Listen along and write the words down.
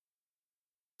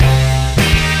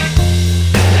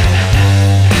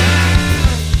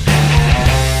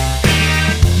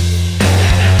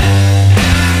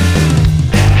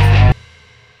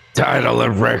Title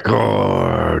of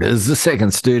Record is the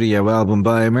second studio album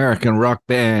by American rock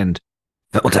band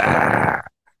Filter,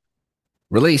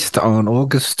 released on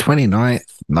August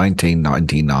 29th,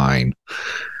 1999.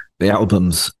 The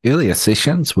album's earlier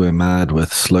sessions were marred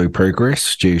with slow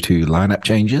progress due to lineup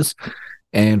changes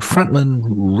and frontman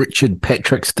Richard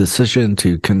Patrick's decision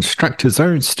to construct his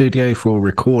own studio for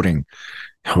recording.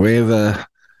 However,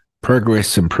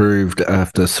 progress improved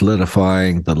after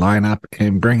solidifying the lineup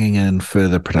and bringing in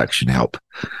further production help.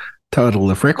 Title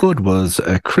of Record was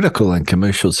a critical and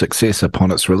commercial success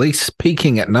upon its release,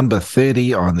 peaking at number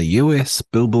 30 on the US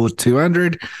Billboard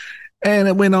 200, and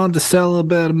it went on to sell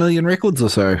about 1 million records or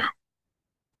so.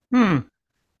 And,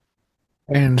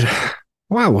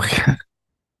 wow,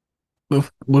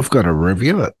 we've got to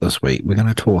review it this week. We're going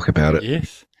to talk about it.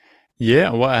 Yes.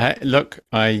 Yeah, well, look,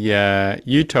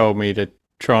 you told me to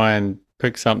try and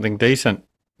pick something decent,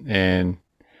 and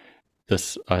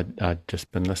I'd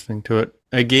just been listening to it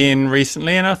again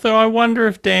recently, and I thought, I wonder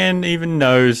if Dan even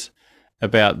knows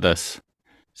about this.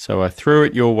 So I threw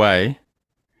it your way,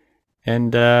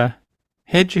 and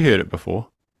had you heard it before?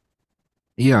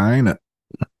 Yeah, I own it.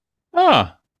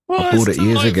 Oh, well, I bought it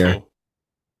years ago.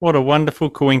 What a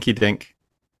wonderful coinky dink.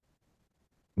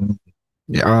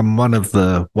 Yeah, I'm one of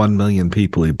the 1 million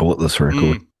people who bought this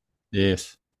record.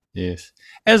 Yes.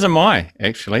 As am I,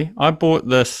 actually. I bought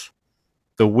this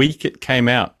the week it came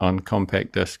out on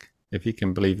compact disc, if you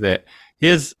can believe that.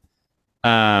 Here's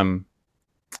a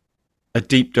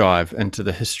deep dive into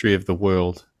the history of the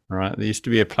world, right? There used to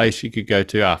be a place you could go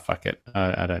to. Fuck it.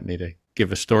 I don't need to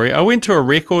give a story. I went to a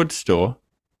record store,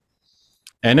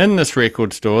 and in this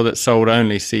record store that sold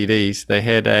only CDs, they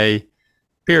had a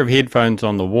pair of headphones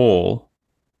on the wall,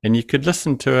 and you could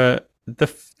listen to the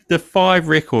 5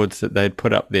 records that they'd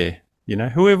put up there. You know,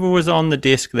 whoever was on the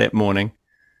desk that morning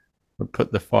would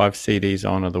put the 5 CDs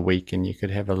on of the week, and you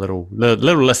could have a little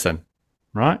listen,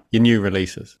 right? Your new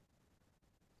releases.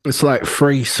 It's like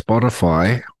free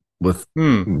Spotify with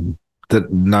no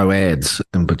ads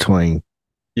in between.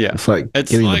 Yeah. It's like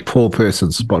getting the poor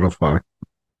person's Spotify.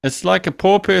 It's like a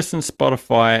poor person's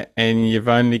Spotify, and you've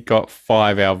only got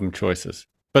 5 album choices,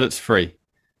 but it's free.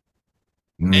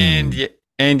 And you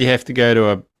have to go to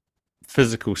a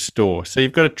physical store. So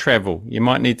you've got to travel. You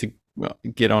might need to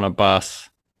get on a bus,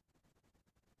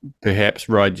 perhaps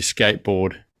ride your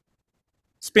skateboard,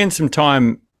 spend some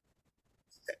time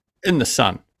in the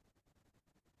sun,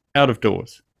 out of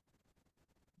doors.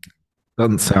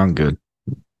 Doesn't sound good.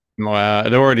 Well,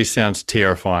 it already sounds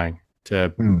terrifying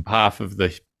to half of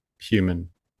the human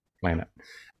planet.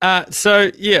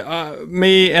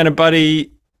 Me and a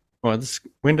buddy, when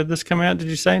did this come out, did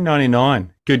you say?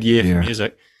 99. Good year for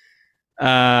music.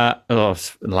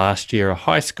 Last year, a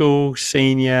high school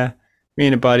senior, me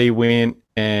and a buddy went,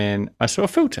 and I saw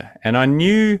Filter, and I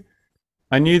knew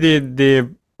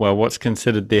their what's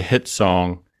considered their hit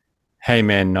song, "Hey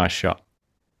Man, Nice Shot,"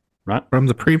 right? From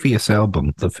the previous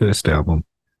album, the first album.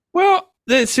 Well,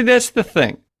 that's the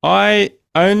thing. I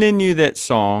only knew that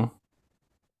song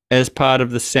as part of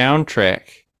the soundtrack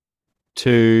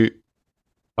to,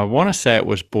 I want to say it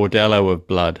was Bordello of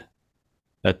Blood,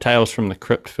 the Tales from the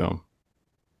Crypt film.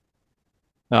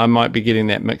 Now, I might be getting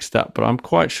that mixed up, but I'm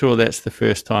quite sure that's the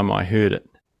first time I heard it,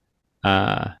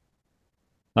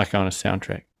 like on a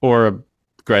soundtrack or a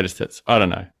greatest hits. I don't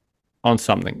know, on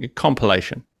something, a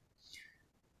compilation.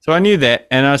 So I knew that,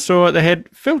 and I saw they had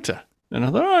Filter, and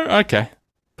I thought, oh, okay.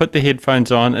 Put the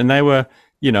headphones on, and they were,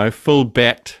 full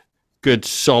backed, good,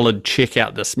 solid, check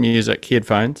out this music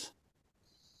headphones.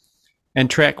 And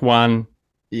track 1,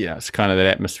 it's kind of that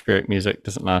atmospheric music,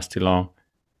 doesn't last too long.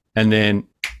 And then,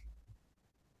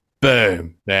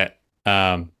 boom, that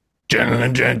of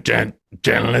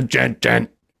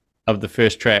the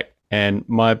first track. And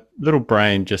my little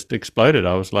brain just exploded.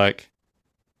 I was like,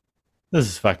 this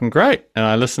is fucking great. And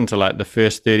I listened to like the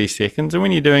first 30 seconds. And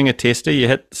when you're doing a tester, you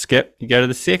hit skip, you go to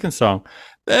the second song.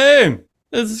 Boom,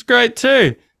 this is great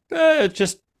too. Right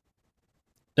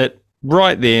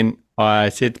then, I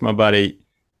said to my buddy,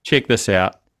 check this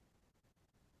out.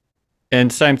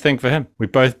 And same thing for him. We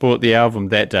both bought the album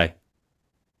that day.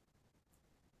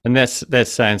 And that's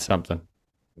saying something.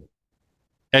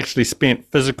 Actually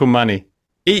spent physical money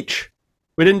each.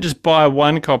 We didn't just buy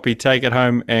one copy, take it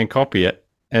home and copy it,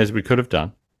 as we could have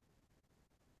done.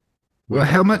 Well,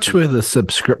 how much were the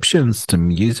subscriptions to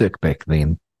music back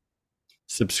then?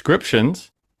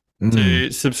 Subscriptions? To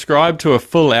subscribe to a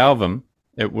full album,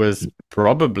 it was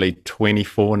probably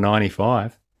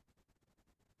 $24.95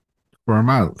 for a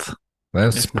month.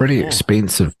 That's pretty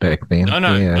expensive back then.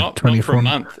 No, not for a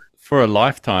month. For a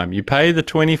lifetime, you pay the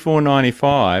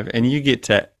 $24.95, and you get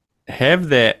to have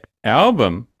that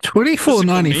album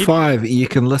 $24.95. You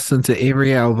can listen to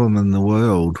every album in the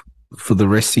world for the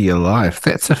rest of your life.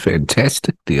 That's a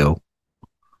fantastic deal.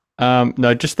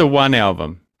 No, just the one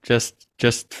album. Just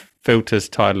Filter's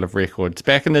title of records.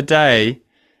 Back in the day,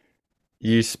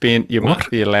 you spent your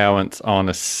monthly allowance on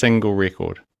a single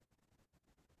record.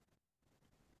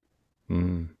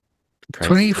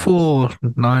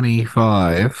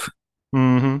 $24.95.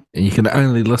 Mm-hmm. And you can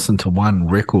only listen to one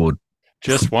record.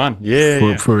 Just one.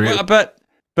 Yeah. But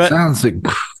sounds like,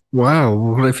 wow.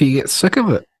 What if you get sick of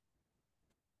it?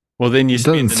 Well, then you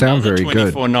spend sound another very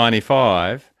good.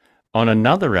 $24.95 on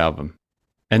another album.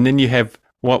 And then you have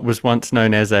what was once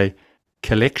known as a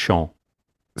collection.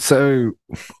 So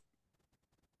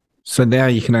now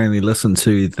you can only listen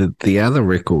to the other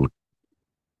record.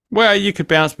 Well, you could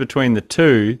bounce between the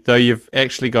two, though you've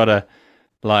actually got to,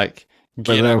 like,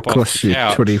 get up off cost the you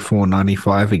couch.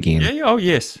 $24.95 again. Yeah, oh,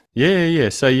 yes. Yeah.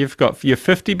 So you've got your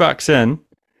 $50 in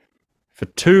for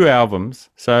two albums,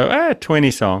 so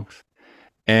 20 songs.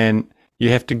 And you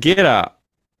have to get up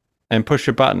and push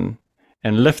a button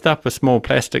and lift up a small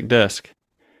plastic disc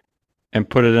and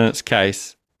put it in its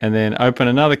case, and then open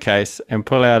another case and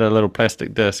pull out a little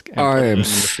plastic disc. And I put it am in the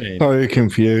machine. so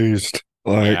confused.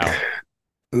 Like,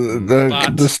 Wow.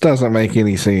 this doesn't make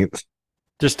any sense.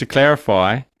 Just to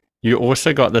clarify, you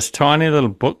also got this tiny little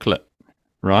booklet,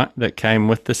 right, that came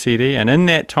with the CD, and in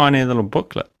that tiny little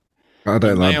booklet, I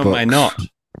don't you like may or books. may not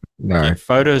No, get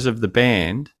photos of the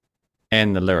band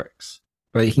and the lyrics.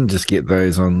 but you can just get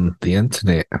those on the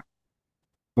internet.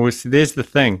 Well, see, there's the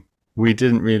thing. We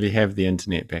didn't really have the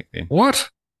internet back then. What?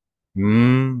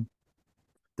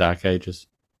 Dark ages.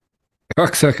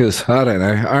 Cocksuckers, I don't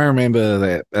know. I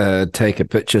remember that Take a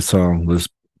Picture song was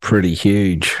pretty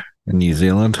huge in New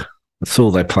Zealand. That's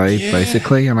all they played,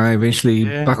 basically, and I eventually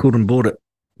buckled and bought it.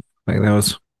 I think that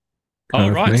was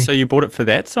right. So you bought it for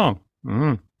that song?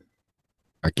 I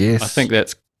guess. I think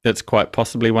that's quite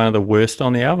possibly one of the worst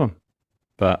on the album.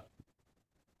 But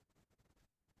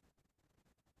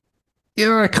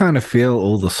yeah, I kind of feel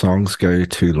all the songs go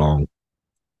too long.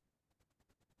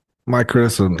 My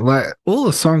criticism, like, all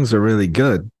the songs are really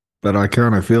good, but I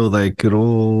kind of feel they could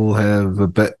all have a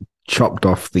bit chopped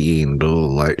off the end or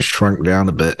like shrunk down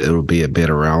a bit. It'll be a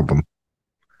better album.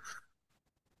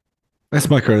 That's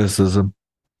my criticism.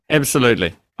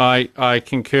 Absolutely. I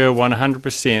concur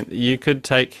 100%. You could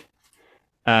take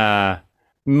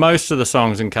most of the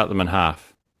songs and cut them in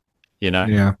half,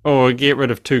 Yeah. or get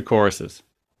rid of two choruses.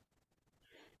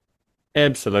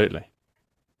 Absolutely.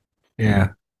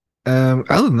 Yeah.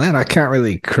 Other than that, I can't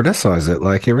really criticize it.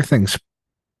 Like, it's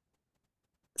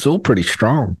all pretty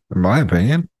strong, in my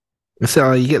opinion.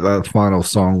 So you get the final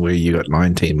song where you got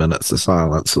 19 minutes of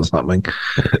silence or something.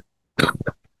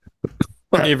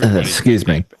 Excuse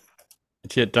me.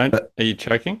 Yeah, are you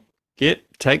choking?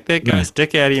 Take that guy's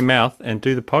dick out of your mouth and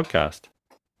do the podcast.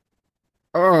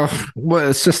 Oh, well,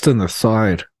 it's just in the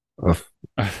side of.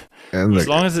 As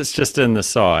long as it's just in the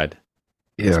side.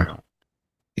 Yeah.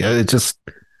 Yeah, it just.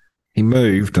 He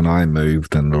moved and I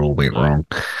moved and it all went wrong.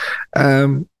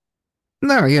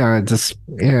 No, yeah, it's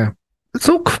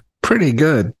all pretty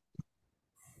good.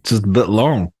 Just a bit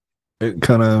long. It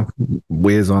kind of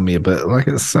wears on me a bit. Like,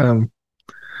 it's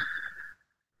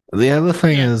the other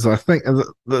thing is, I think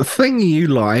the thing you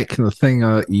like and the thing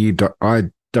I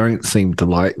don't seem to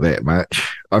like that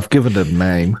much. I've given it a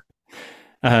name.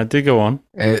 Do go on.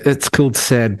 It's called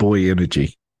Sad Boy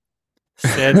Energy.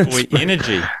 Sad Boy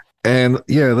Energy. And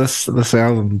yeah, this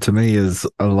album to me is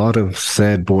a lot of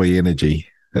sad boy energy.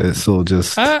 It's all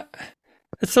just.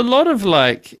 It's a lot of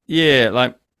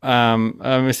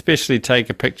especially Take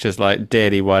a Pictures like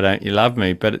 "Daddy, Why Don't You Love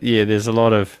Me?" But yeah, there's a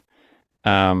lot of.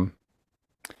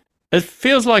 It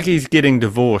feels like he's getting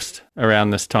divorced around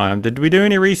this time. Did we do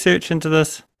any research into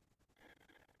this?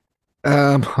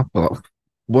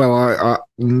 Well, I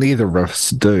neither of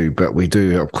us do, but we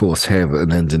do, of course, have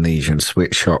an Indonesian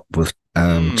sweatshop with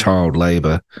child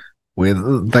labor, where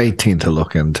they tend to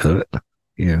look into it.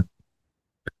 Yeah.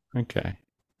 Okay.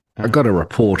 I got a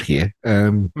report here.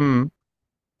 I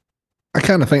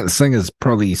kind of think the singer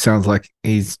probably sounds like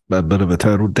he's a bit of a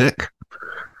total dick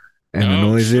and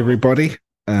annoys everybody.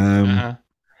 Well,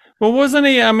 wasn't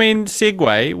he? I mean,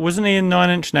 segue. Wasn't he in Nine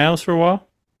Inch Nails for a while?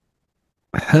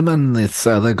 Him and this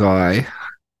other guy,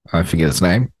 I forget his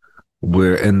name,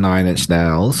 were in Nine Inch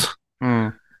Nails.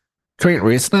 Trent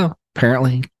Reznor,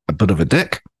 apparently a bit of a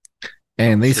dick.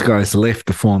 And these guys left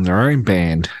to form their own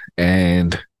band.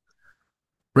 And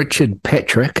Richard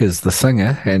Patrick is the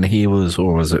singer. And he was,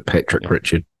 or was it Patrick?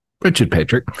 Yeah. Richard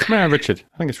Patrick. No, Richard.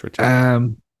 I think it's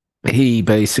Richard. He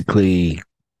basically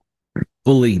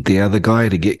bullied the other guy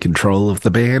to get control of the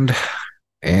band.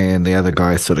 and the other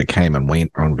guy sort of came and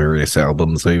went on various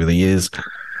albums over the years.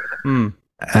 I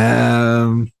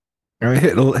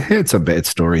heard some bad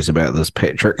stories about this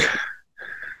Patrick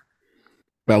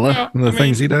fella and the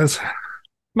things he does.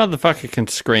 Motherfucker can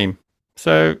scream.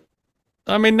 So,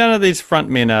 I mean, none of these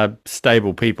frontmen are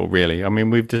stable people, really. I mean,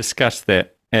 we've discussed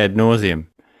that ad nauseum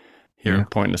here at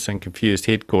Pointless and Confused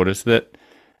headquarters, that,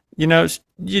 you know,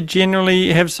 you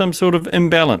generally have some sort of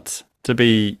imbalance to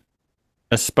be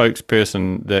a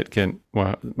spokesperson that can,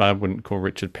 well, I wouldn't call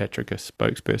Richard Patrick a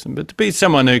spokesperson, but to be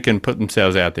someone who can put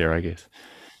themselves out there, I guess.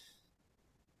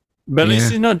 But at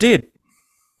least he's not dead.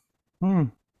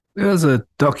 There was a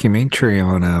documentary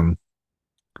on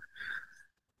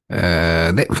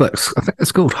Netflix. I think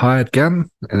it's called Hired Gun,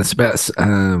 and it's about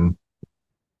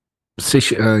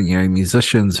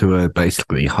musicians who are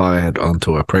basically hired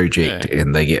onto a project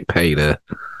and they get paid a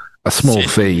small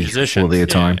fee for their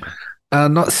time.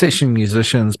 Not session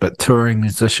musicians, but touring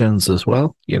musicians as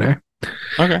well, you know.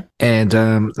 Okay. And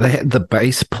they had the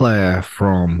bass player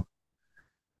from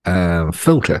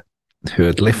Filter, who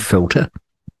had left Filter,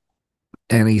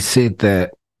 and he said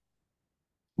that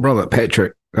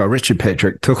Richard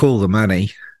Patrick took all the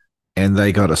money and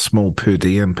they got a small per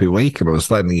diem per week, and it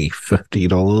was only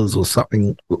 $50 or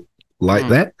something like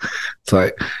that.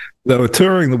 So they were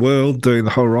touring the world doing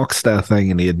the whole rock star thing,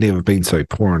 and he had never been so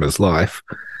poor in his life.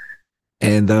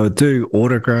 And they would do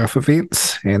autograph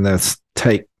events, and they'd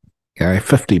take,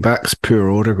 $50 per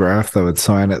autograph. They would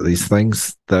sign at these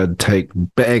things. They'd take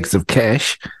bags of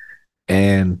cash,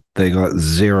 and they got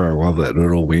zero of it.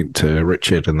 It all went to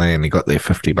Richard, and they only got their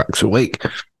 $50 a week.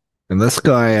 And this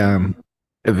guy,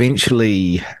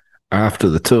 eventually, after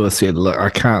the tour, said, "Look, I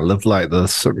can't live like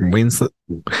this."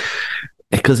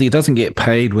 Because he doesn't get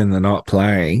paid when they're not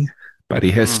playing, but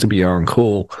he has to be on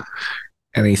call.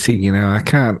 And he said, I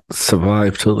can't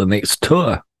survive till the next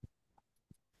tour.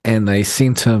 And they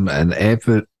sent him an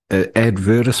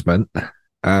advertisement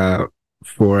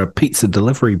for a pizza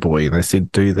delivery boy. They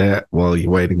said, do that while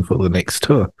you're waiting for the next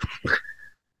tour.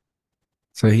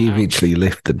 So he eventually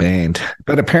left the band.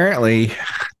 But apparently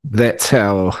that's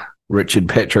how Richard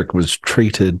Patrick was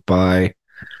treated by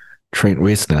Trent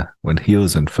Reznor when he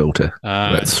was in Filter.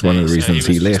 That's one of the reasons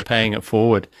he left. Just paying it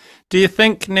forward. Do you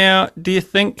think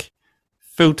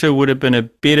Filter would have been a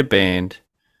better band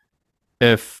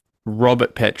if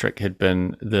Robert Patrick had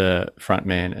been the front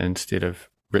man instead of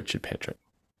Richard Patrick?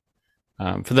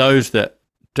 For those that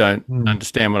don't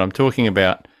understand what I'm talking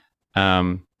about,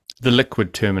 the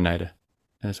Liquid Terminator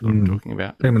is what I'm talking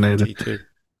about. Terminator.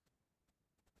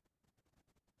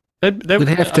 We'd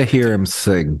have to hear him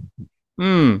sing.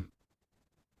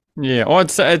 Yeah,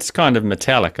 I'd say it's kind of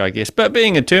metallic, I guess. But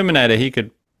being a Terminator, he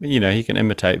can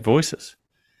imitate voices.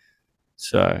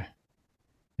 So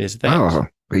there's that. Oh,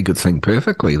 he could sing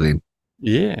perfectly then.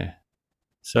 Yeah.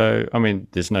 So, I mean,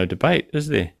 there's no debate, is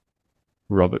there?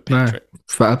 Robert Patrick. No,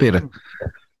 far better.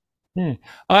 Yeah.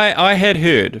 I had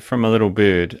heard from a little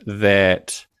bird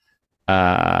that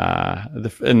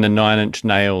in the Nine Inch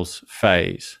Nails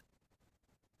phase,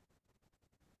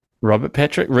 Richard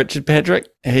Patrick,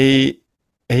 he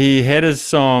had his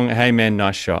song, Hey Man,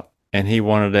 Nice Shot, and he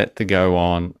wanted it to go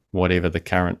on whatever the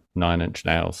current Nine Inch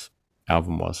Nails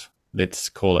album was. Let's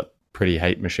call it Pretty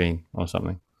Hate Machine or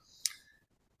something.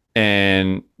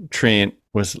 And Trent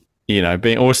was,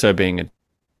 being a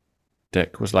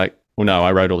dick, was like, well, no,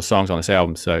 I wrote all the songs on this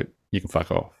album, so you can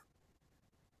fuck off.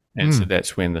 And so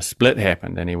that's when the split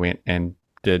happened, and he went and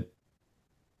did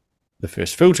the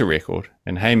first Filter record,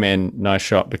 and Hey Man, Nice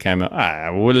Shot became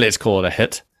let's call it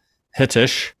a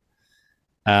hit-ish.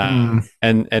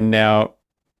 And now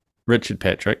Richard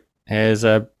Patrick has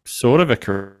a sort of a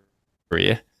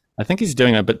career. I think he's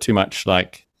doing a bit too much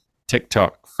like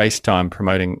TikTok, FaceTime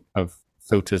promoting of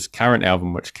Filter's current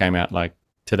album, which came out like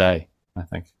today, I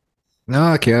think.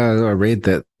 No, okay, I read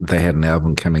that they had an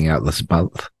album coming out this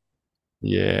month.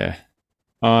 Yeah.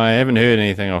 I haven't heard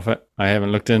anything of it. I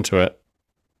haven't looked into it.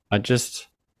 I just,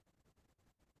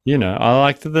 I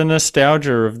liked the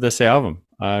nostalgia of this album.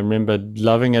 I remember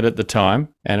loving it at the time,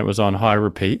 and it was on high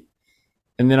repeat.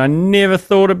 And then I never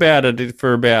thought about it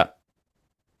for about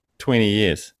 20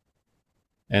 years.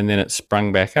 And then it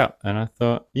sprung back up, and I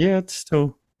thought, yeah, it's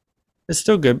still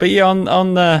good. But yeah,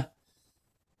 on the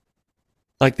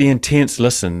intense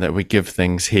listen that we give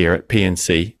things here at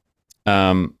PNC,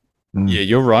 yeah,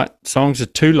 you're right. Songs are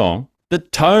too long. The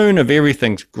tone of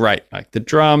everything's great. Like the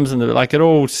drums and it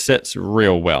all sits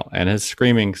real well, and his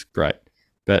screaming's great.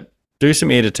 But do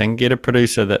some editing, get a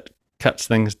producer that cuts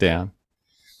things down.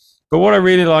 But what I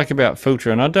really like about Filter,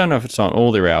 and I don't know if it's on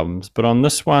all their albums, but on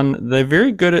this one, they're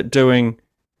very good at doing,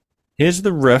 here's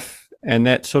the riff, and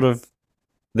that sort of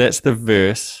That's the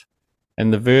verse.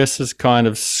 And the verse is kind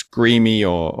of screamy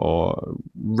or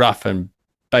rough and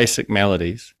basic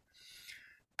melodies.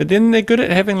 But then they're good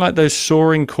at having like those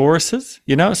soaring choruses.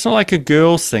 You know, it's not like a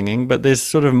girl singing, but there's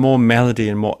sort of more melody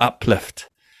and more uplift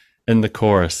in the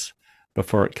chorus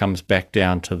before it comes back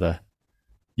down to the,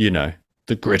 you know,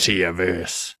 the grittier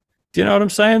verse. Do you know what I'm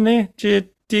saying there? Do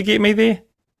you get me there?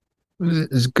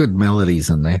 There's good melodies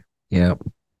in there. Yeah.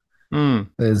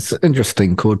 There's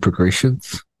interesting chord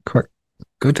progressions. Quite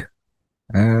good.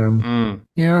 Yeah,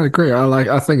 I agree.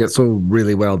 I think it's all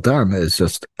really well done. It's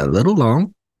just a little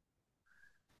long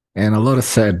and a lot of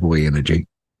sad boy energy.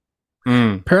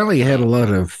 Apparently he had a lot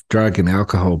of drug and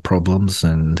alcohol problems,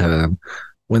 and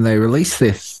when they released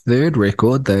their third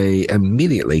record, they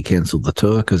immediately cancelled the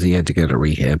tour because he had to go to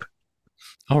rehab.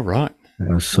 Oh, right. That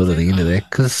was sort of the end of that,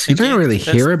 because you don't really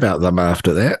hear about them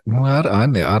after that. Well, I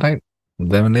don't.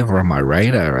 They were never on my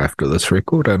radar after this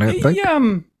record, I don't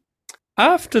think.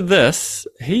 After this,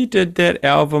 he did that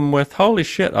album with, holy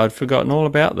shit, I'd forgotten all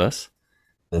about this.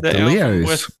 The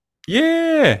DeLeos.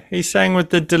 Yeah, he sang with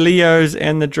the DeLeos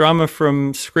and the drummer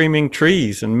from Screaming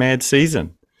Trees and Mad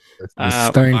Season. The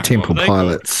Stone Temple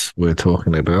Pilots we're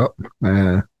talking about.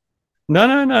 No.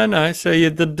 So you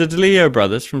had the DeLeo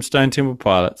brothers from Stone Temple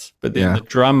Pilots, but then the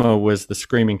drummer was the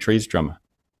Screaming Trees drummer.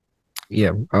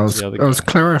 Yeah, I was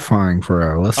clarifying for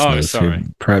our listeners who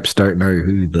perhaps don't know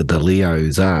who the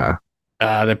DeLeos are.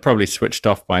 They're probably switched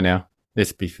off by now.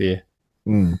 Let's be fair.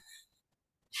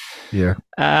 Yeah.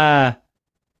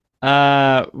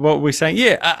 What were we saying?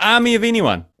 Yeah, Army of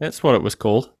Anyone. That's what it was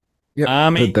called. Yep,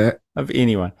 Army of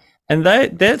Anyone. And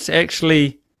that's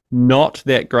actually not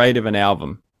that great of an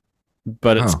album,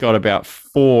 but it's got about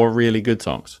 4 really good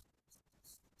songs.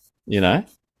 You know,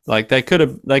 like they could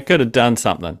have done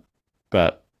something,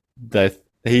 but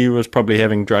he was probably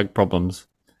having drug problems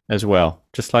as well,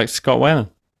 just like Scott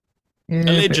Weiland. Yeah,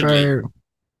 allegedly.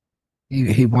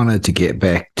 He wanted to get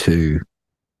back to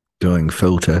doing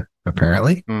Filter,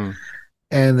 apparently.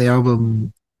 And the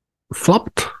album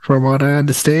flopped, from what I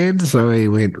understand. So he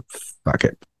went, fuck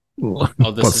it.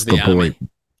 What's the point?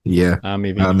 Yeah. Army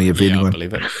of Anyone. I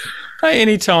believe it. Hey,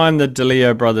 anytime the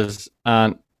DeLeo brothers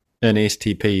aren't in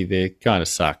STP, they kind of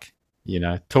suck. You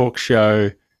know, talk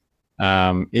show,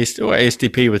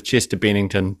 STP with Chester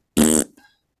Bennington,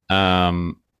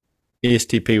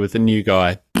 STP with the new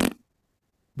guy.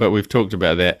 But we've talked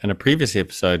about that in a previous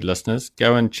episode, listeners.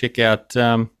 Go and check out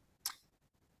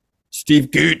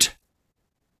Steve Goot.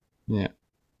 Yeah.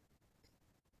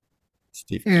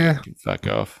 Steve Goot can fuck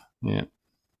off. Yeah.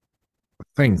 I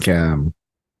think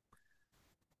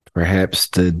perhaps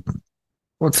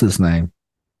what's his name?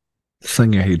 The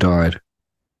singer who died.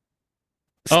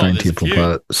 Stone Temple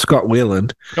Pilot. Scott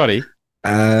Weiland. Scotty.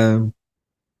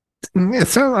 Yeah,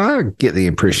 so I get the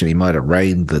impression he might have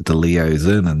reined the DeLeos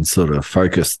in and sort of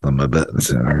focused them a bit.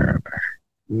 So,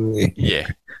 yeah.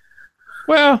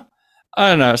 Well, I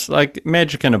don't know. It's like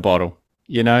magic in a bottle.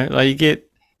 You know, like you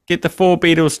get the 4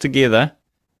 Beatles together,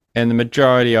 and the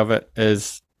majority of it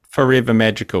is forever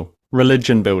magical,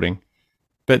 religion building.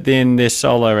 But then their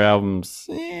solo albums,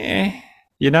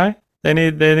 you know, they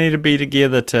need to be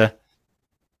together to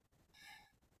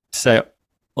say,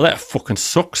 well, that fucking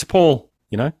sucks, Paul.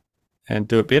 You know. And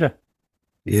do it better.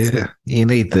 Yeah, you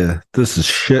need this is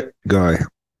shit guy.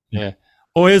 Yeah.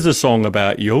 Oh, here's a song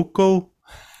about Yoko.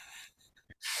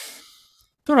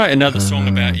 Don't write another song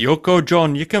about Yoko,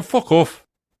 John. You can fuck off.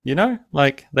 You know,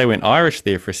 like they went Irish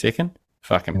there for a second.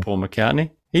 Fucking Paul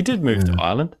McCartney. He did move to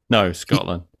Ireland. No,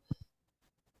 Scotland.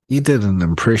 You did an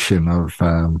impression of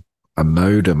a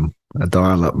modem, a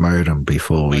dial-up modem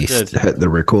before we hit the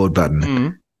record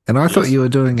button. And I thought you were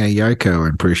doing a Yoko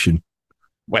impression.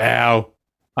 Wow.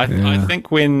 I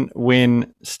think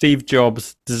when Steve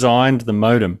Jobs designed the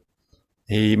modem,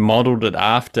 he modeled it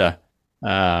after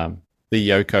the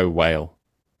Yoko whale.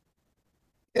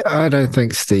 Yeah, I don't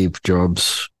think Steve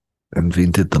Jobs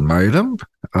invented the modem.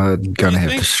 I'm going to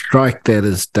have to strike that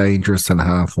as dangerous and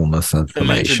harmful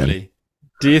misinformation. Allegedly.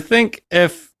 Do you think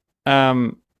if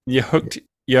you hooked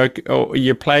Yoko, or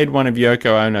you played one of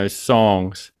Yoko Ono's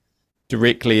songs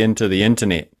directly into the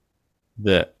internet,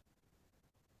 that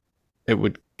it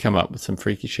would come up with some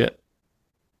freaky shit?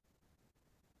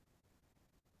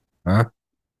 Huh?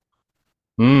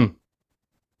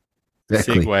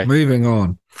 Exactly. Segue. Moving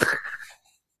on.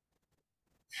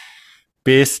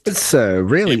 Best. It's a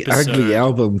really ugly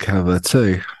album cover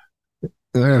too,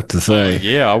 I have to say.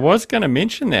 Yeah, I was going to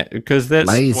mention that because that's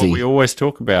what we always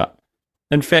talk about.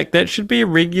 In fact, that should be a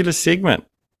regular segment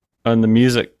on the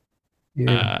music.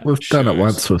 Yeah, we've done it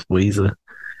once with Weezer.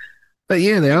 But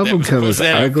yeah, the album cover is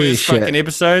ugly as shit. Fucking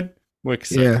episode. We're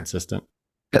so consistent.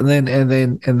 then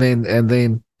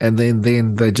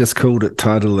they just called it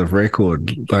title of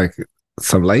record. Like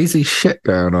some lazy shit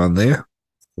going on there.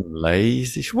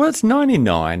 Lazy. Well, it's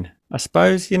 99. I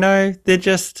suppose, they're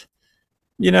just,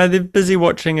 they're busy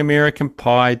watching American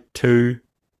Pie 2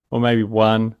 or maybe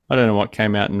 1. I don't know what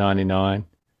came out in 99.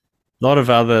 A lot of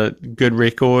other good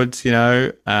records,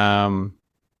 as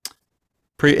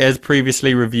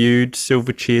previously reviewed,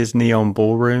 Silverchair's Neon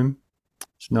Ballroom.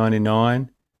 It's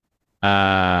 99.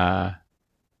 Red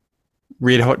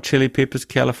Hot Chili Peppers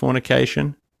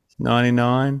Californication. It's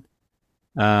 99.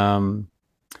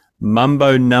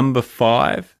 Mumbo Number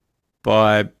 5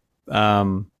 by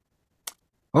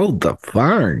Hold the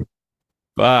phone.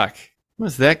 fuck.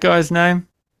 What's that guy's name?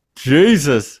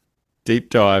 Jesus.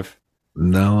 Deep dive.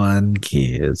 No one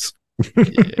cares. Yeah,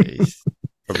 he's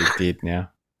probably dead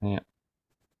now. Yeah.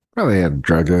 Probably had a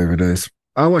drug overdose.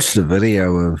 I watched a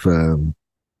video of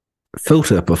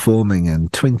Filter performing in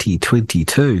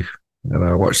 2022, and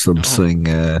I watched them sing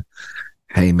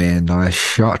 "Hey Man, Nice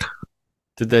Shot."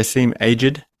 Did they seem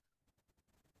aged?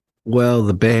 Well,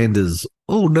 the band is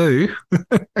all new,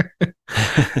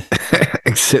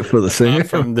 except for the singer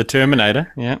From the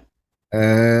Terminator. Yeah.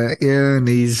 yeah, and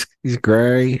he's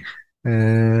grey.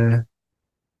 It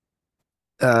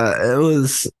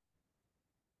was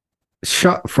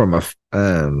shot from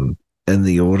in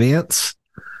the audience,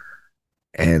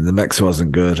 and the mix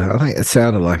wasn't good. I think it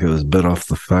sounded like it was a bit off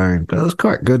the phone, but it was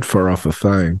quite good for off a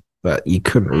phone. But you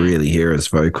couldn't really hear his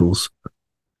vocals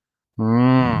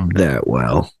that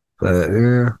well. But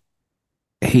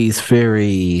he's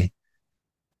very.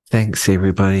 Thanks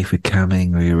everybody for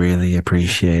coming. We really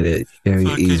appreciate it.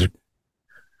 He's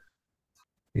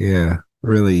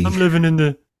really. I'm living in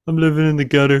the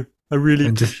gutter. I really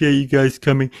appreciate you guys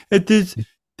coming. And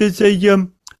there's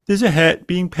a hat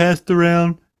being passed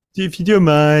around. If you don't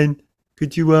mind,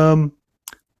 could you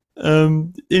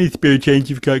any spare change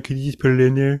you've got, could you just put it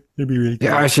in there? It'd be really cool.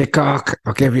 Yeah, it's your cock.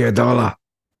 I'll give you $1.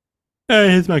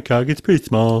 Hey, here's my cock. It's pretty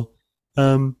small.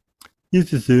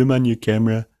 Use the zoom on your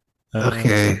camera.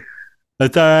 Okay.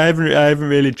 That's I haven't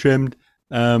really trimmed.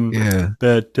 Yeah.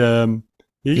 But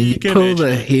you can pull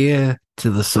the hair to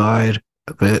the side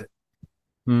a bit.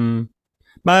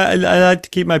 I like to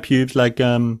keep my pubes like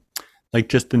Justin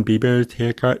Bieber's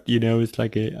haircut. It's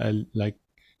like like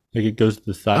it goes to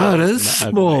the side. Oh, it is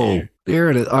small. There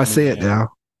it is. I see it now.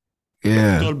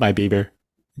 Yeah. It's called my Bieber.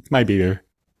 It's my Bieber.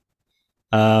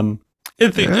 I'm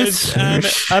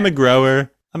a grower.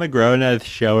 I'm a grower, not a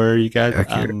shower. You guys.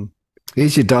 Okay.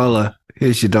 Here's your $1.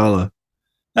 Here's your $1.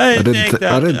 I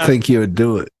didn't think you would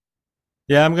do it.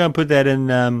 Yeah, I'm gonna put that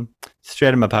in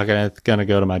straight in my pocket. And it's gonna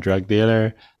go to my drug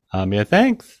dealer. Yeah,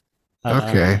 thanks.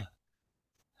 Okay.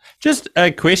 Just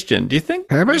a question. Do you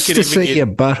think how much to see your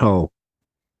butthole?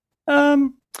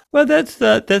 Well, that's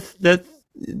the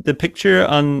picture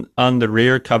on the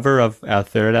rear cover of our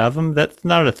third album. That's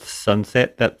not a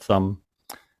sunset. That's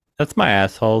my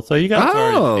asshole. So you guys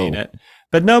already seen it,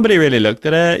 but nobody really looked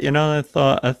at it. I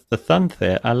thought that's the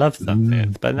sunset. I love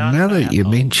sunsets, but now that you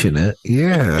mention it,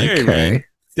 yeah, okay. Red.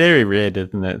 Very red,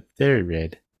 isn't it? Very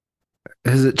red.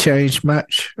 Has it changed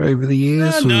much over the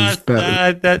years? No,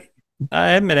 I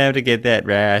haven't been able to get that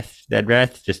rash. That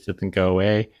rash just doesn't go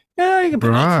away. Yeah, you can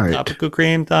put some topical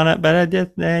creams on it, but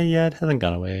it hasn't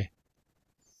gone away.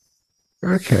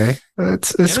 Okay,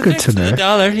 that's good to know.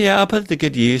 $1, yeah, I'll put it to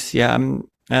good use. Yeah,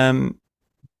 don't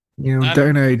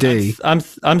OD.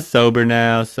 I'm sober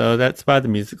now, so that's why the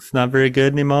music's not very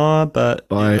good anymore. But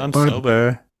I'm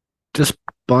sober. Just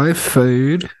buy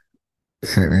food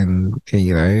and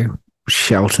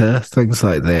shelter, things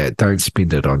like that. Don't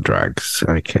spend it on drugs.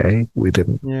 Okay, we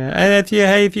didn't. Yeah, and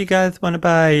if you guys want to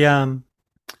buy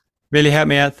really help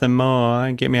me out some more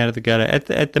and get me out of the gutter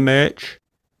at the merch.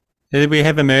 We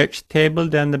have a merch table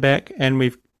down the back, and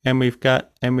we've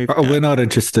got. We're not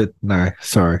interested. No,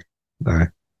 sorry, no.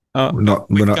 Oh,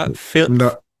 we're not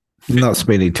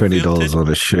spending $20 on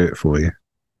a shirt for you.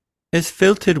 It's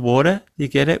filtered water. You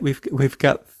get it? We've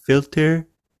got filtered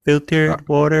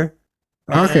water.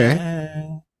 Okay.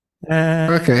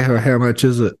 Okay. Well, how much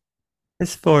is it?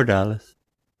 It's $4.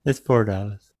 It's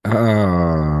 $4.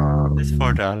 It's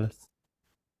 $4.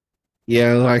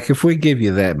 Yeah, like if we give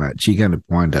you that much, you're gonna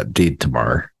wind up dead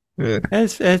tomorrow. Yeah.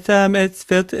 It's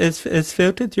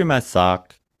filtered through my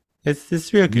sock.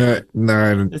 It's real good.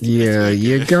 No,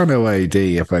 you're gonna OD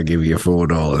if I give you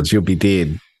 $4. You'll be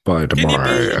dead by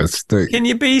tomorrow. Can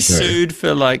you be sued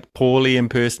for like poorly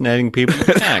impersonating people?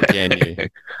 You can't, can you?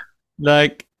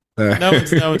 Like no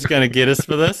one's gonna get us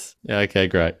for this. Yeah, okay,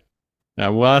 great.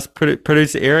 Now we'll ask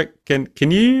producer Eric. Can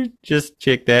you just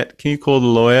check that? Can you call the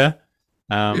lawyer?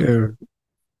 Yeah.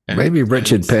 And Maybe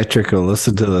Richard Patrick will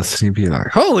listen to this and he'd be like,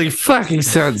 holy fuck, he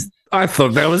sounds, I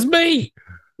thought that was me.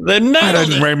 They I nailed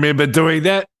didn't it. remember doing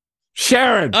that.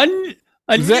 Sharon, I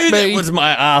Was knew that that me? was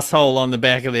my asshole on the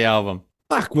back of the album.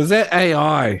 fuck, was that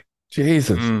AI?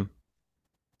 Jesus. Mm.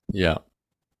 Yeah.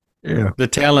 Yeah. The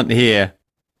talent here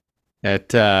at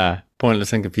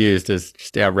Pointless and Confused is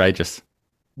just outrageous.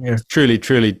 Yeah. It's truly,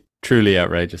 truly, truly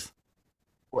outrageous.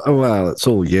 Well, it's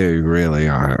all you, really.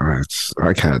 I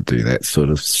can't do that sort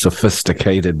of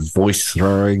sophisticated voice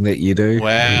throwing that you do.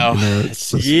 Wow.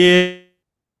 It's just,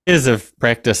 Years of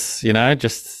practice,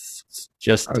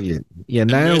 just oh, you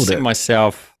nailed immersing it.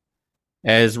 myself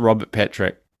as Robert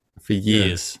Patrick for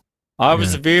years. I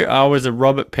was a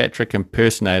Robert Patrick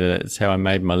impersonator. That's how I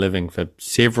made my living for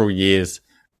several years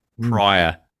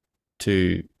prior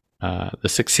to the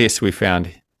success we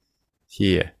found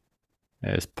here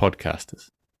as podcasters.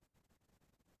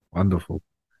 Wonderful.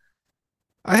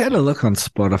 I had a look on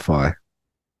Spotify.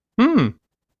 So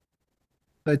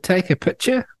take a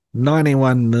picture,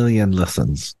 91 million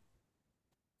listens.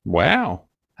 Wow.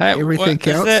 Hey, Everything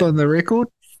else on the record,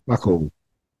 fuck all.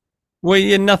 Well,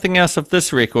 yeah, nothing else of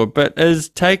this record, but is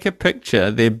Take a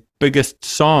Picture their biggest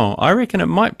song? I reckon it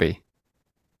might be.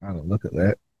 I don't look at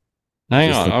that.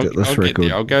 Hang on, I'll get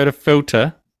there. I'll go to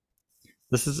filter.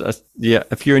 This is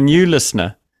if you're a new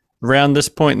listener, around this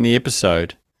point in the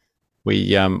episode,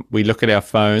 we look at our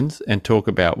phones and talk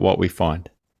about what we find.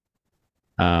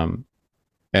 And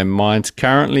mine's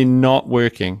currently not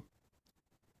working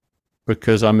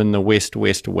because I'm in the west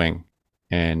wing,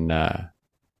 and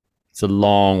it's a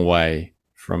long way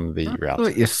from the router. I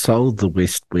thought you sold the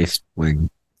west wing.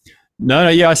 No,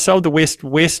 I sold the west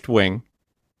wing,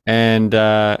 and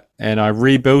I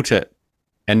rebuilt it,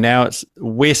 and now it's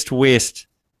west,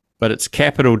 but it's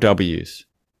capital W's.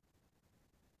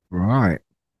 Right.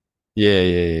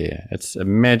 Yeah. It's a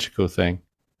magical thing.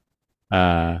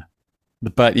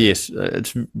 But yes,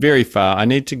 it's very far. I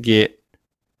need to get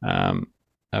a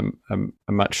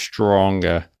much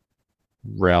stronger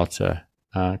router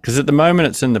because at the moment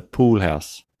it's in the pool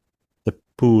house,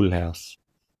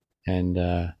 and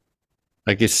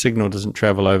I guess signal doesn't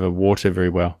travel over water very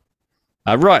well.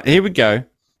 Right, here we go.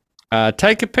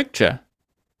 Take a picture.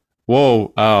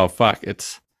 Whoa! Oh fuck!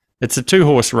 It's a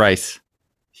 2-horse race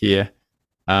here.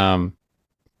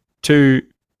 Two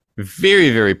very,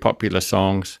 very popular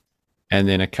songs, and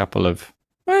then a couple of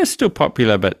still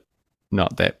popular but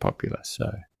not that popular.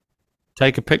 So,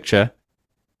 Take a Picture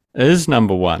is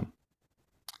number 1,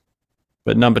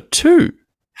 but number 2,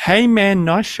 Hey Man,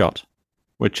 Nice Shot,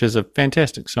 which is a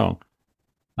fantastic song,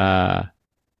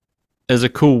 is a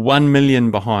cool 1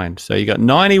 million behind. So you got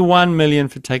 91 million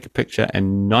for Take a Picture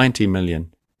and 90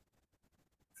 million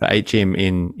for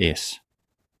HMNS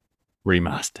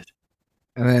remastered.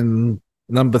 And then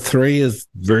number 3 is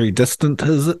very distant,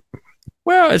 is it?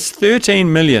 Well, it's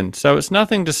 13 million, so it's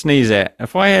nothing to sneeze at.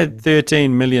 If I had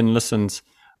 13 million listens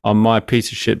on my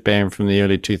piece of shit band from the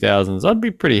early 2000s, I'd be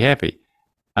pretty happy.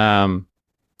 Yeah,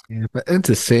 but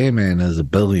Into Sandman is 1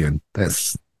 billion.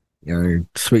 That's,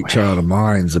 Sweet Child of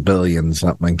Mine's 1 billion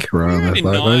something. Like,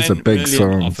 those are big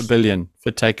songs. Off 1 billion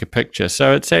for Take a Picture,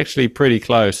 so it's actually pretty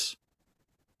close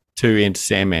to Into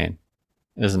Sandman,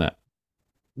 isn't it?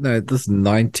 No, this is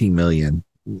 90 million.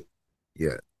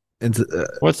 Yeah.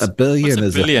 What's 1 billion?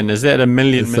 What's a billion? Is that a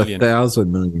million? It's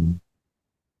 1,000 million.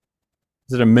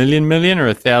 Is it a million or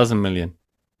 1,000 million?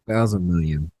 1,000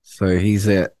 million. So he's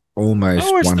at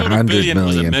almost 100 million.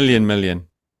 Was a million. No,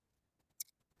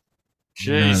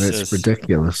 Jesus. that's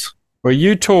ridiculous. Well,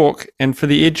 you talk, and for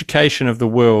the education of the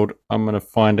world, I'm going to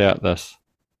find out this.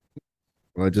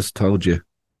 Well, I just told you.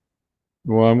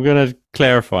 Well, I'm going to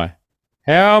clarify.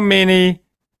 How many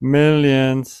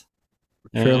millions?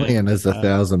 Trillion is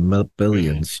 1,000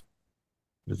 billions.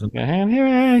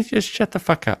 Just shut the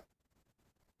fuck up.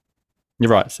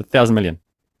 You're right. It's 1,000 million.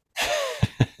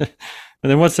 And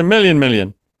then what's a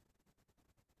million?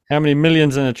 How many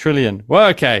millions in a trillion? Well,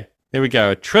 okay. There we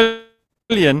go. A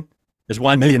trillion is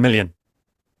 1 million.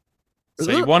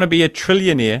 So you want to be a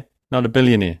trillionaire, not a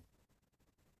billionaire.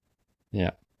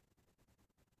 Yeah.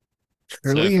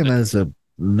 Trillion is 1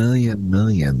 million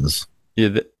millions.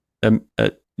 Yeah.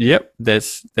 Yep.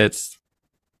 That's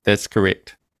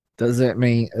correct. Does that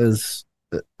mean is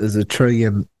a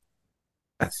trillion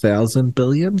 1,000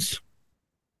 billions?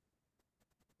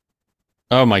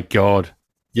 Oh my God.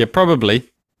 Yeah,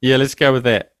 probably. Yeah, let's go with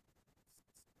that.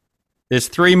 There's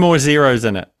 3 more zeros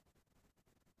in it.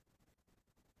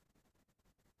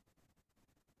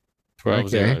 12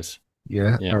 zeros.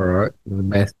 Yeah, all right. The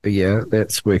math, yeah,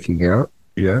 that's working out.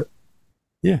 Yeah.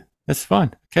 Yeah. That's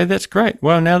fine. Okay, that's great.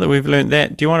 Well, now that we've learned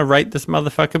that, do you want to rate this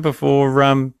motherfucker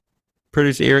before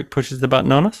producer Eric pushes the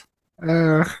button on us?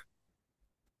 Uh,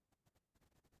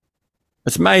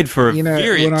 It's made for a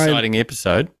very when exciting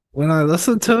episode. When I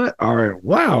listened to it, I went,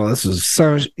 wow, this is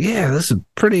this is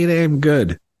pretty damn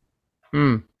good.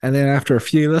 Mm. And then after a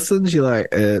few listens, you're like,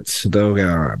 it's still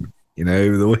going,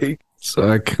 over the week. So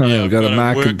I kind of got to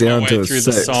mark it down to a 6.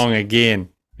 The song again.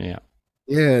 Yeah.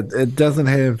 Yeah, it doesn't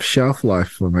have shelf life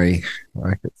for me.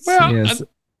 Like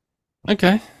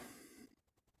okay.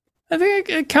 I think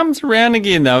it comes around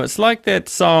again, though. It's like that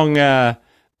song by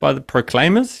the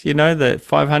Proclaimers, the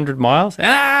 500 miles. And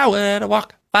I would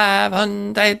walk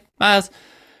 500 miles.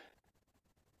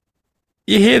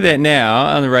 You hear that now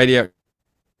on the radio.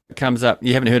 It comes up.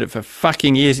 You haven't heard it for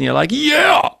fucking years, and you're like,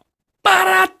 yeah!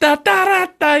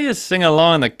 Ba-da-da-da-da-da. You sing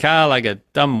along in the car like a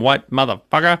dumb white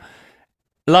motherfucker.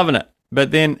 Loving it.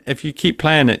 But then if you keep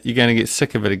playing it, you're going to get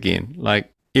sick of it again,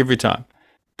 like every time.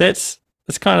 That's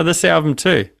kind of this album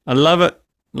too. I love it.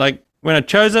 Like when I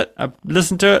chose it, I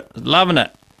listened to it, loving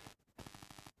it.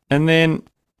 And then,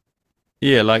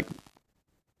 yeah, like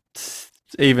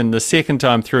even the second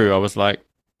time through, I was like,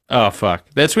 oh, fuck.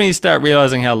 That's when you start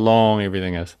realizing how long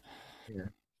everything is. Yeah.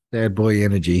 Sad boy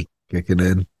energy kicking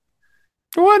in.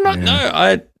 Well,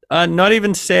 not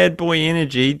even sad boy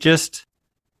energy, just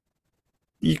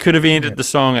you could have ended the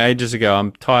song ages ago.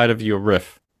 I'm tired of your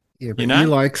riff. Yeah, but you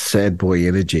like sad boy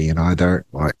energy, and I don't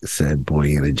like sad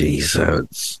boy energy, so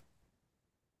it's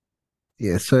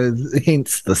so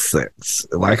hence the 6.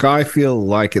 Like I feel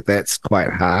like that's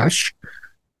quite harsh,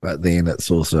 but then it's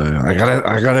also I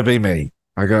gotta be me.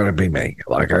 I gotta be me.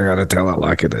 Like I gotta tell it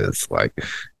like it is. Like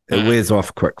it wears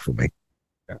off quick for me.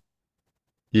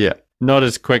 Yeah, not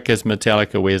as quick as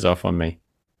Metallica wears off on me.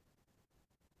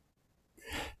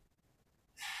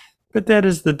 But that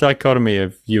is the dichotomy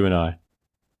of you and I.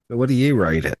 So what do you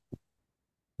rate it?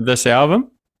 This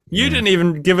album? You didn't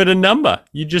even give it a number.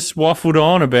 You just waffled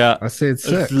on about I said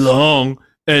 6. It's long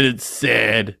and it's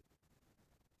sad.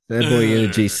 Sad boy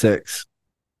energy 6.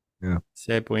 Yeah.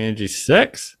 Sad boy energy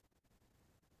 6?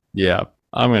 Yeah,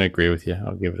 I'm going to agree with you.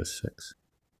 I'll give it a 6.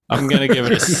 I'm going to give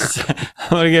it I'm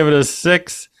going to give it a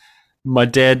 6. My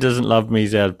dad doesn't love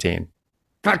me's out of 10.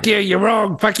 Fuck you, you're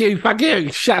wrong. Fuck you.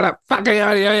 Shut up. Fuck you.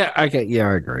 Yeah. Okay, yeah,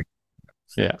 I agree.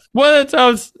 Yeah. Well,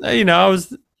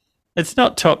 it's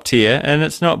not top tier and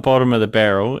it's not bottom of the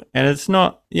barrel and it's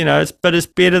not, but it's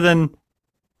better than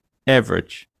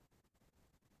average.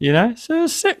 So a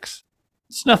 6.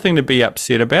 It's nothing to be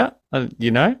upset about,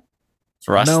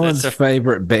 For us, no one's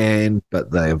favorite band,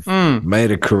 but they've made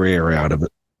a career out of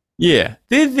it. Yeah,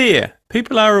 they're there.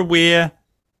 People are aware,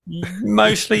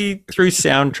 mostly through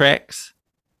soundtracks.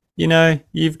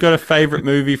 You've got a favorite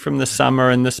movie from the summer,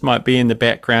 and this might be in the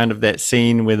background of that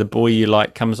scene where the boy you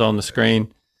like comes on the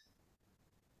screen.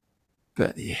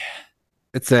 But yeah,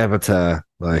 it's Avatar.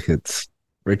 Like it's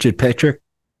Richard Patrick.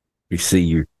 We see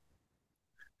you.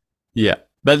 Yeah,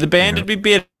 but the band would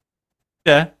be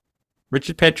better.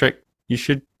 Richard Patrick, you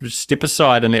should step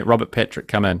aside and let Robert Patrick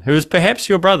come in, who is perhaps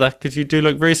your brother because you do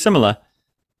look very similar.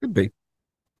 Could be.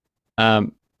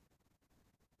 But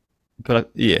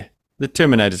yeah. The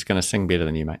Terminator's going to sing better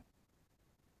than you, mate.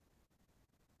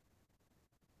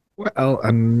 Well,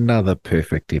 another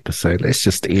perfect episode. Let's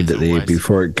just end it there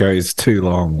before it goes too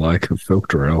long, like a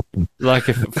filter album. Like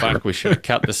we should have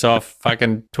cut this off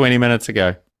fucking 20 minutes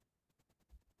ago.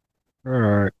 All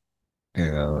right.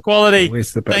 Yeah. Quality.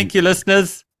 Thank you,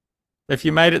 listeners. If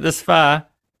you made it this far,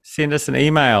 send us an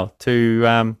email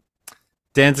to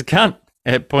Dan's a cunt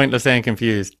at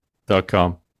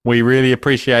pointlessandconfused.com. We really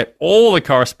appreciate all the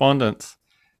correspondence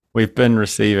we've been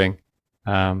receiving.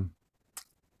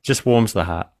 Just warms the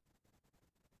heart.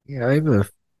 Yeah, over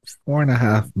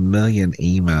 4.5 million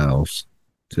emails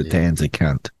to Dan's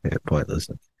account at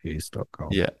pointlessandconfused.com.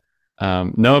 Yeah.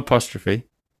 No apostrophe,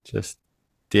 just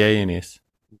DANS.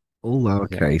 All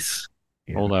lowercase.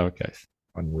 Yeah. All lowercase.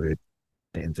 One word.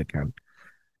 Dan's account.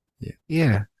 Yeah.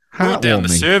 Yeah. Brought down the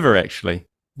server, actually,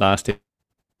 last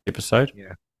episode.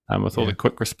 Yeah. With all the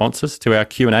quick responses to our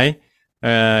Q&A.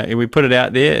 We put it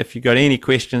out there. If you've got any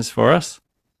questions for us,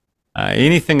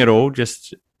 anything at all,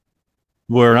 just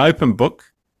we're an open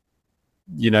book.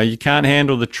 You can't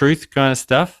handle the truth kind of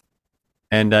stuff.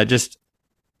 And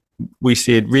we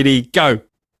said, ready, go.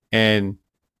 And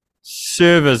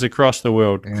servers across the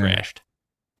world crashed.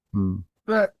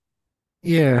 But,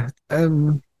 the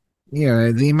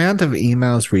amount of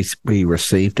emails we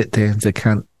received at Dan's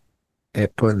account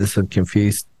at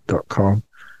pointlessandconfused.com,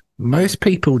 most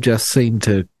people just seem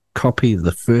to copy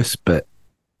the first bit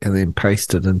and then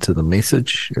paste it into the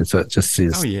message. So it just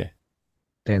says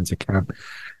Dan's account.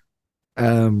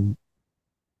 Um,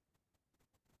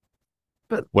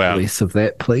 but Well, less of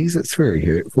that, please. It's very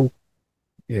hurtful.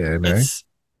 Yeah, no. it's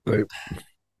Like,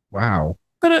 wow.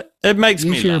 but it makes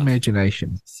me Use your laugh.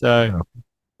 imagination. So Oh.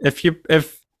 if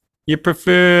you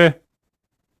prefer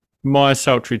my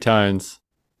sultry tones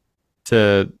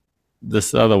to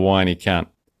this other whiny cunt,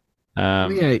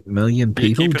 28 million you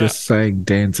people keep it just up. saying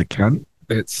Dan's a cunt.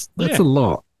 That's Yeah, a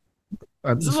lot.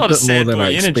 there's It's a a lot of bit more sad than boy I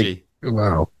expect. energy.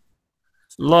 Wow.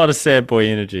 A lot of sad boy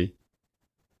energy.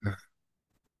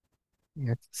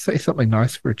 Yeah, say something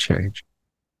nice for a change.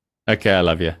 Okay, I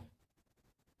love you.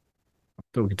 I'm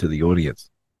talking to the audience.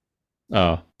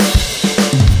 Oh.